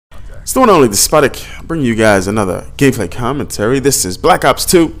It's the one and only Despotic, bringing you guys another gameplay commentary. This is Black Ops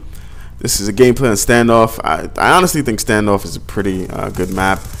 2. This is a gameplay on Standoff. I honestly think Standoff is a pretty good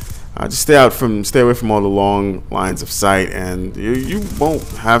map. Just stay away from all the long lines of sight, and you won't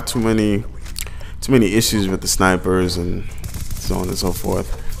have too many issues with the snipers and so on and so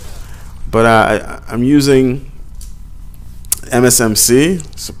forth. But I'm using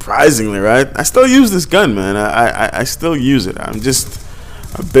MSMC, surprisingly, right? I still use this gun, man. I still use it. I'm just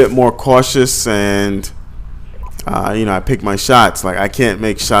a bit more cautious, and you know, I pick my shots. Like, I can't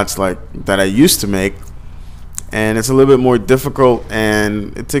make shots like that I used to make, and it's a little bit more difficult,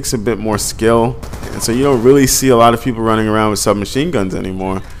 and it takes a bit more skill, and so you don't really see a lot of people running around with submachine guns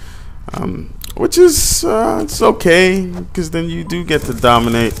anymore, which is it's okay, because then you do get to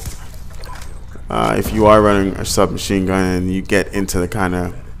dominate if you are running a submachine gun and you get into the kind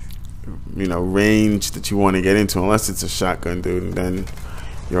of, you know, range that you want to get into, unless it's a shotgun, dude, and then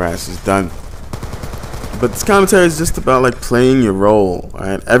your ass is done. But this commentary is just about like playing your role,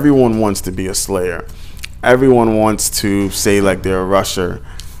 right? Everyone wants to be a slayer. Everyone wants to say like they're a rusher,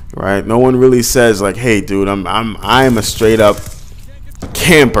 right? No one really says like, "Hey, dude, I'm a straight up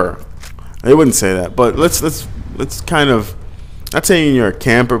camper." They wouldn't say that, but let's kind of, not saying you're a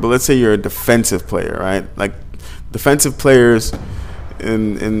camper, but let's say you're a defensive player, right? Like, defensive players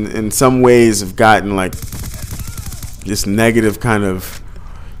in some ways have gotten like this negative kind of,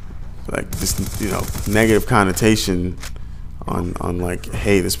 like, this, you know, negative connotation on like,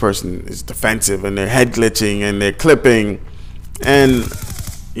 hey, this person is defensive and they're head glitching and they're clipping, and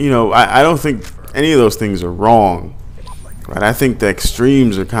you know, I don't think any of those things are wrong, right? I think the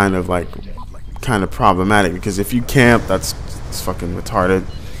extremes are kind of problematic, because if you camp, it's fucking retarded,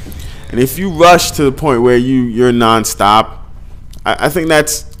 and if you rush to the point where you're non-stop, I think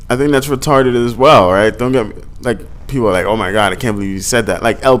that's retarded as well, right? Don't get me, like, people are like, oh my god, I can't believe you said that.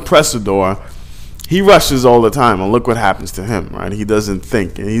 Like El Presador, he rushes all the time, and look what happens to him, right? He doesn't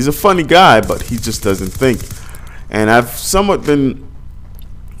think, and he's a funny guy, but he just doesn't think. And I've somewhat been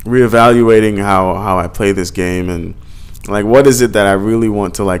reevaluating how I play this game, and like, what is it that I really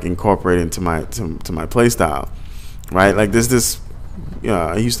want to like incorporate into my play style, right? Like, there's this,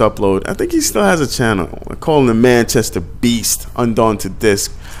 I used to upload, I think he still has a channel, I call him the Manchester Beast, Undaunted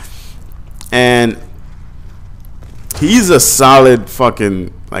Disc, and he's a solid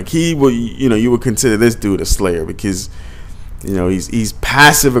fucking, like, you would consider this dude a slayer, because, you know, he's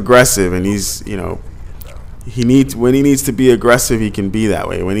passive aggressive, and he's, you know, when he needs to be aggressive, he can be that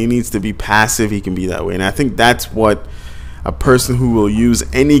way. When he needs to be passive, he can be that way. And I think that's what a person who will use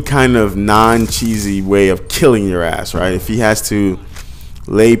any kind of non-cheesy way of killing your ass, right? If he has to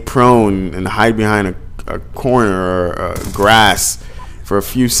lay prone and hide behind a corner or grass for a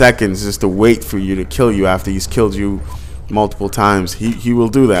few seconds just to wait for you to kill you after he's killed you multiple times, he will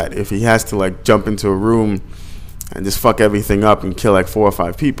do that. If he has to like jump into a room and just fuck everything up and kill like 4 or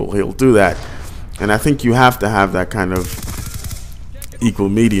 5 people, he'll do that. And I think you have to have that kind of equal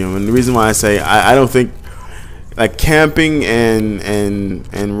medium. And the reason why I say I don't think, like, camping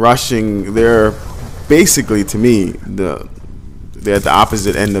and rushing, they're basically, to me, they're at the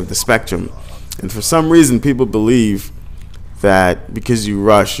opposite end of the spectrum. And for some reason, people believe that because you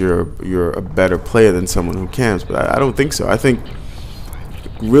rush, you're a better player than someone who camps. But I don't think so. I think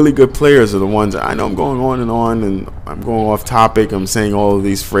really good players are the ones, I know I'm going on and I'm going off topic, I'm saying all of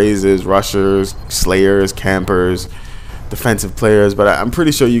these phrases: rushers, slayers, campers, defensive players, but I'm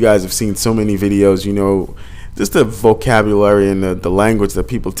pretty sure you guys have seen so many videos, you know, just the vocabulary and the language that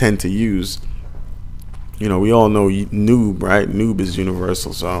people tend to use. You know, we all know noob, right? Noob is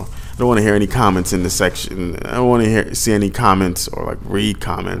universal. So I don't want to hear any comments in the section. I don't want to see any comments or like read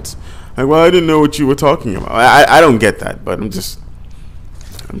comments like, well, I didn't know what you were talking about. I don't get that, but I'm just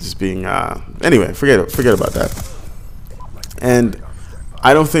being anyway, forget about that. And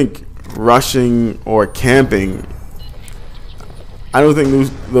I don't think rushing or camping, I don't think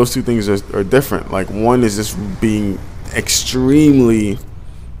those two things are different. Like, one is just being extremely,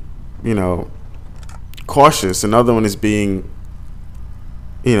 you know, cautious. Another one is being,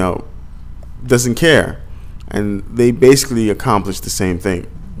 you know, doesn't care. And they basically accomplish the same thing.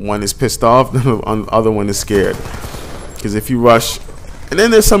 One is pissed off, the other one is scared. Because if you rush, and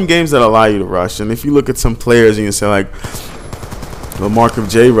then there's some games that allow you to rush, and if you look at some players and you say like, well, Markov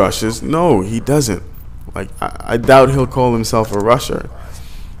J rushes, no, he doesn't. Like, I doubt he'll call himself a rusher,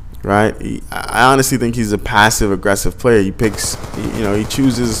 right? I honestly think he's a passive aggressive player. He picks, you know, he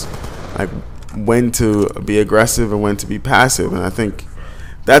chooses like when to be aggressive and when to be passive, and I think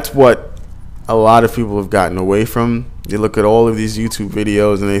that's what a lot of people have gotten away from. They look at all of these YouTube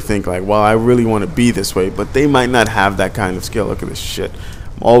videos and they think like, well, I really want to be this way, but they might not have that kind of skill. Look at this shit.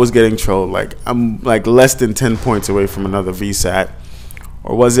 I'm always getting trolled. Like I'm like less than 10 points away from another VSAT,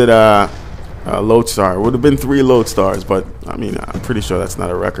 or was it a Lodestar? It would have been 3 Lodestars, but I mean I'm pretty sure that's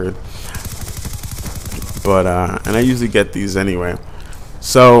not a record. But and I usually get these anyway.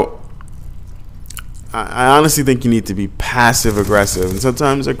 So I honestly think you need to be passive aggressive, and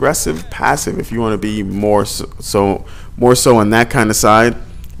sometimes aggressive passive if you want to be more so on that kind of side.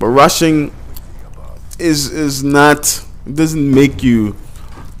 But rushing is not, it doesn't make you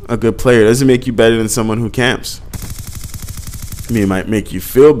a good player. It doesn't make you better than someone who camps. I mean, it might make you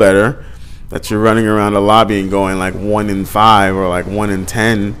feel better that you're running around a lobby and going like 1 in 5 or like 1 in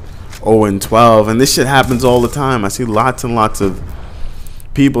 10, 0 in 12, and this shit happens all the time. I see lots and lots of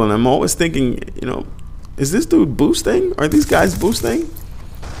people, and I'm always thinking, you know, is this dude boosting? Are these guys boosting?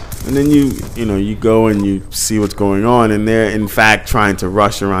 And then you go and you see what's going on, and they're in fact trying to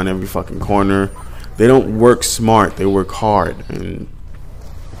rush around every fucking corner. They don't work smart, they work hard, and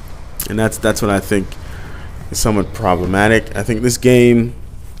that's what I think is somewhat problematic. I think this game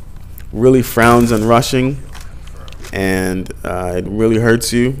really frowns on rushing, and it really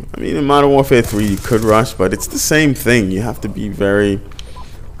hurts you. I mean, in Modern Warfare 3 you could rush, but it's the same thing. You have to be very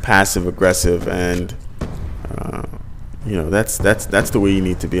passive aggressive, and you know, that's the way you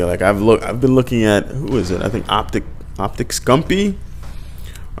need to be. Like I've been looking at, who is it? I think Optic Scumpy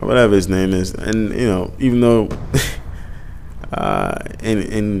or whatever his name is, and you know, even though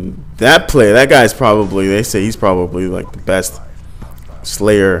in that play, that guy's probably, they say he's probably like the best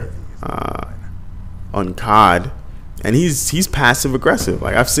Slayer on COD, and he's passive aggressive.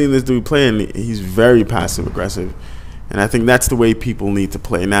 Like I've seen this dude play, and he's very passive aggressive, and I think that's the way people need to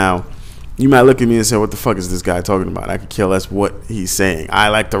play now. You might look at me and say, what the fuck is this guy talking about? I could care less what he's saying. I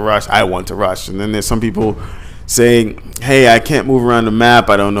like to rush. I want to rush. And then there's some people saying, hey, I can't move around the map.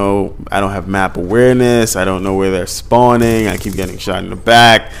 I don't know. I don't have map awareness. I don't know where they're spawning. I keep getting shot in the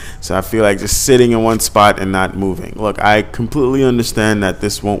back. So I feel like just sitting in one spot and not moving. Look, I completely understand that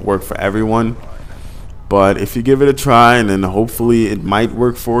this won't work for everyone. But if you give it a try, and then hopefully it might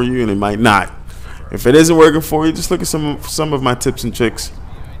work for you, and it might not. If it isn't working for you, just look at some of my tips and tricks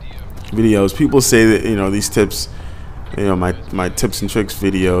videos. People say that, you know, these tips, you know, my tips and tricks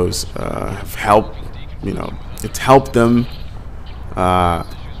videos have helped, you know, it's helped them,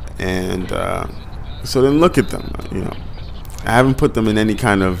 and so then look at them. You know, I haven't put them in any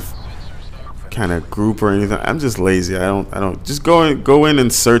kind of group or anything. I'm just lazy. I don't just go in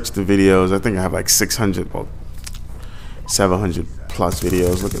and search the videos. I think I have like 600, well, 700 plus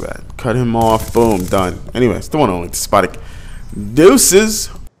videos. Look at that. Cut him off. Boom, done. Anyways, the one only Despotic. Deuces.